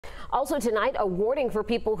Also tonight, a warning for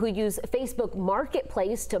people who use Facebook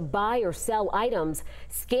Marketplace to buy or sell items.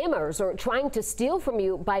 Scammers are trying to steal from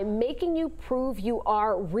you by making you prove you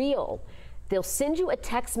are real. They'll send you a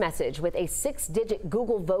text message with a 6-digit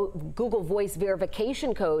Google Voice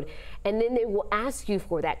verification code, and then they will ask you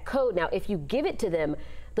for that code. Now, if you give it to them,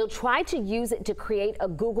 they'll try to use it to create a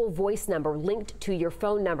Google Voice number linked to your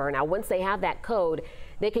phone number. Now, once they have that code,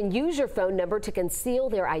 they can use your phone number to conceal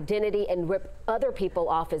their identity and rip other people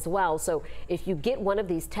off as well. So if you get one of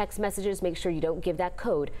these text messages, make sure you don't give that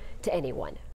code to anyone.